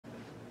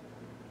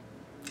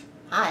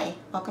Hi,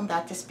 welcome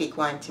back to Speak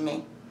Wine to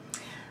Me.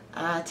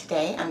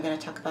 Today I'm going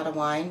to talk about a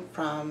wine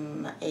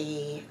from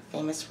a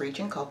famous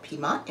region called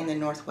Piedmont in the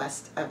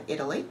northwest of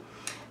Italy.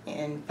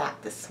 In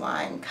fact, this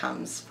wine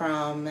comes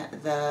from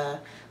the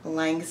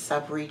Langhe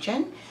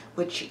subregion,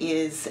 which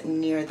is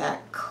near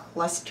that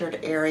clustered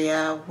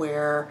area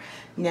where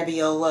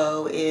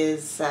Nebbiolo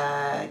is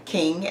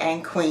king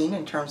and queen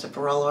in terms of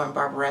Barolo and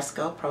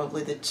Barbaresco,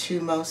 probably the two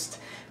most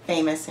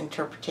famous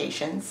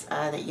interpretations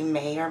that you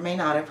may or may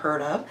not have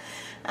heard of.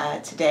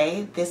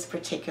 Today, this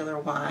particular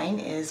wine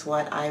is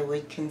what I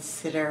would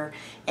consider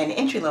an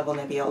entry-level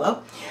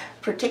Nebbiolo,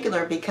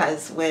 particular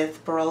because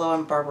with Barolo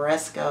and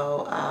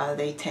Barbaresco,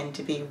 they tend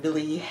to be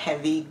really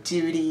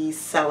heavy-duty,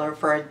 cellar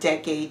for a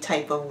decade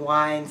type of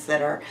wines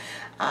that are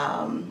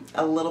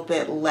a little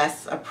bit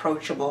less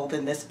approachable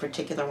than this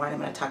particular wine I'm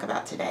going to talk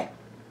about today.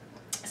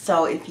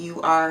 So if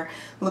you are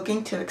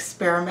looking to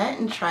experiment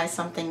and try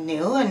something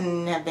new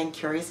and have been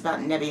curious about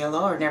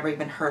Nebbiolo or never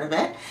even heard of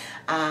it,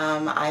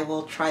 I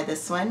will try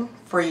this one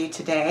for you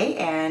today,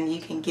 and you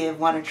can give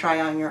one a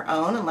try on your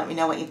own and let me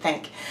know what you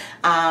think.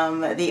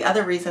 The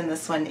other reason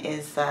this one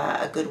is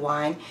a good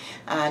wine,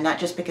 not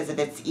just because of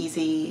its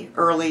easy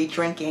early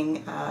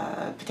drinking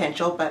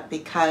potential, but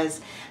because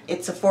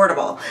it's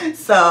affordable.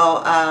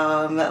 So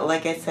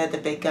like I said, the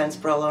big guns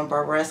Barolo and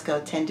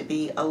Barbaresco tend to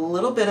be a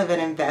little bit of an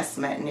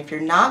investment, and if you're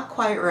not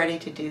quite ready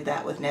to do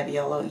that with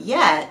Nebbiolo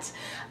yet,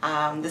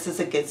 this is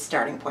a good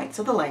starting point.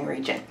 So the Langhe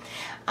region.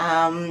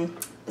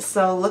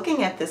 So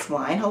looking at this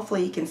wine,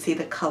 hopefully you can see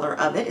the color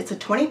of it. It's a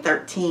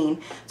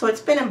 2013, so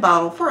it's been in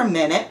bottle for a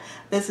minute.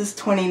 This is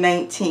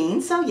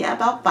 2019, so yeah,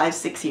 about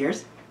 5-6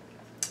 years.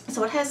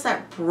 So it has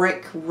that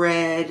brick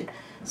red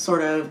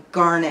sort of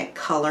garnet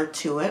color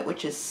to it,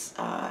 which is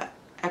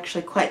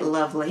actually quite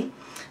lovely.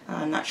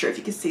 I'm not sure if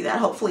you can see that.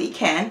 Hopefully you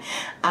can.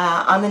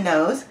 On the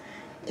nose,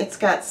 it's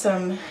got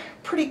some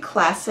pretty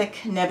classic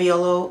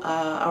Nebbiolo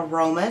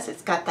aromas.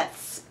 It's got that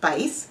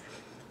spice,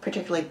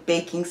 particularly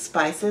baking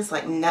spices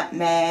like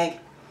nutmeg,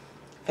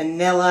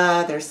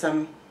 vanilla. There's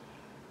some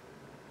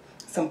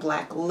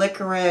black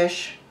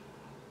licorice.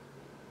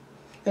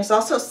 There's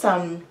also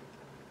some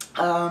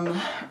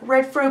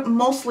red fruit,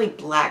 mostly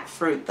black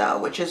fruit though,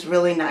 which is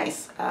really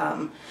nice.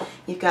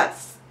 You've got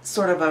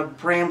sort of a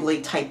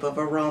brambly type of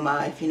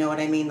aroma, if you know what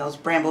I mean, those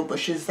bramble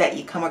bushes that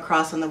you come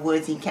across in the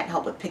woods and you can't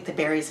help but pick the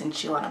berries and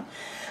chew on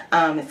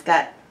them. It's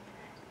got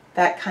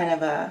that kind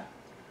of a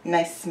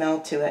nice smell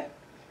to it.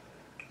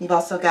 You've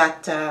also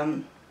got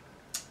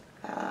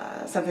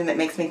something that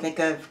makes me think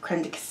of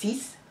creme de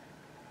cassis,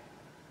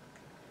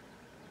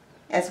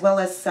 as well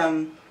as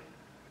some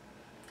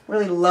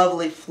really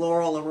lovely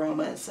floral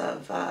aromas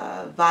of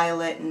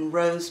violet and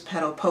rose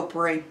petal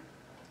potpourri.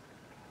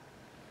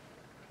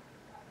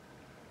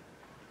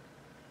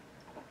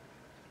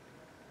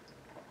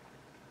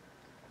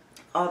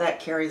 All that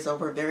carries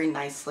over very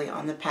nicely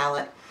on the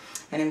palate.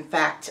 And in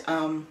fact,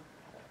 I'm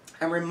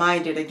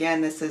reminded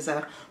again, this is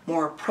a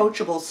more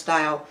approachable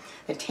style.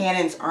 The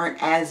tannins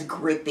aren't as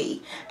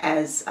grippy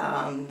as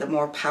the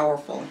more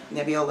powerful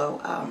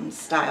Nebbiolo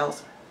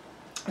styles.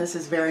 This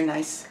is very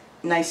nice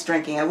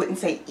drinking. I wouldn't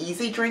say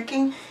easy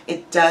drinking.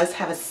 It does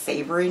have a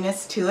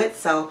savoriness to it,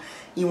 so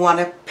you want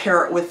to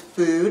pair it with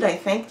food, I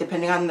think,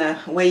 depending on the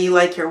way you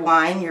like your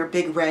wine, your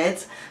big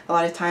reds. A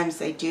lot of times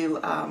they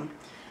do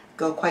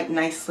go quite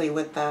nicely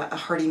with a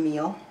hearty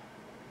meal.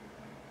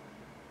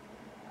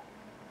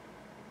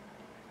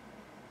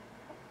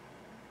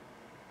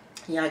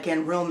 Yeah,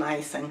 again, real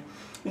nice, and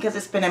because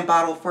it's been in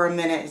bottle for a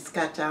minute, it's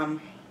got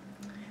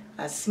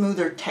a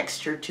smoother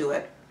texture to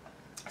it.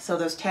 So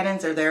those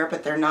tannins are there,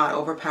 but they're not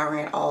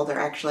overpowering at all. They're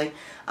actually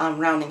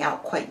rounding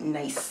out quite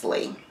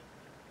nicely.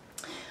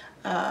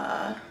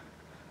 Langhe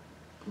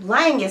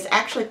is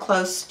actually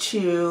close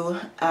to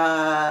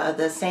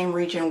the same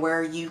region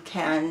where you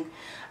can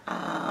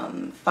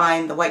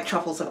find the white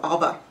truffles of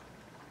Alba.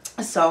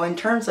 So in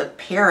terms of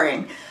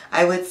pairing,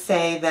 I would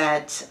say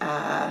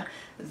that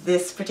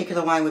this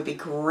particular wine would be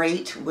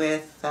great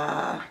with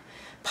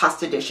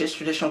pasta dishes,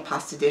 traditional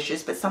pasta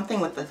dishes, but something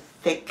with a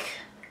thick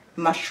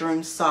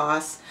mushroom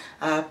sauce,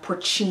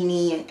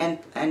 porcini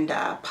and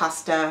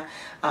pasta,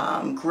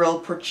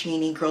 grilled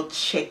porcini, grilled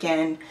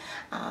chicken,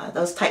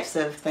 those types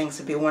of things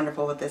would be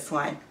wonderful with this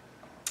wine.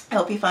 I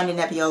hope you find a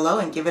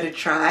Nebbiolo and give it a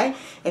try.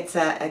 It's,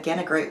 again,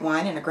 a great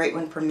wine and a great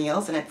one for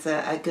meals, and it's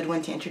a good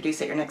one to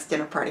introduce at your next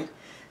dinner party.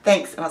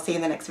 Thanks, and I'll see you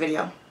in the next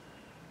video.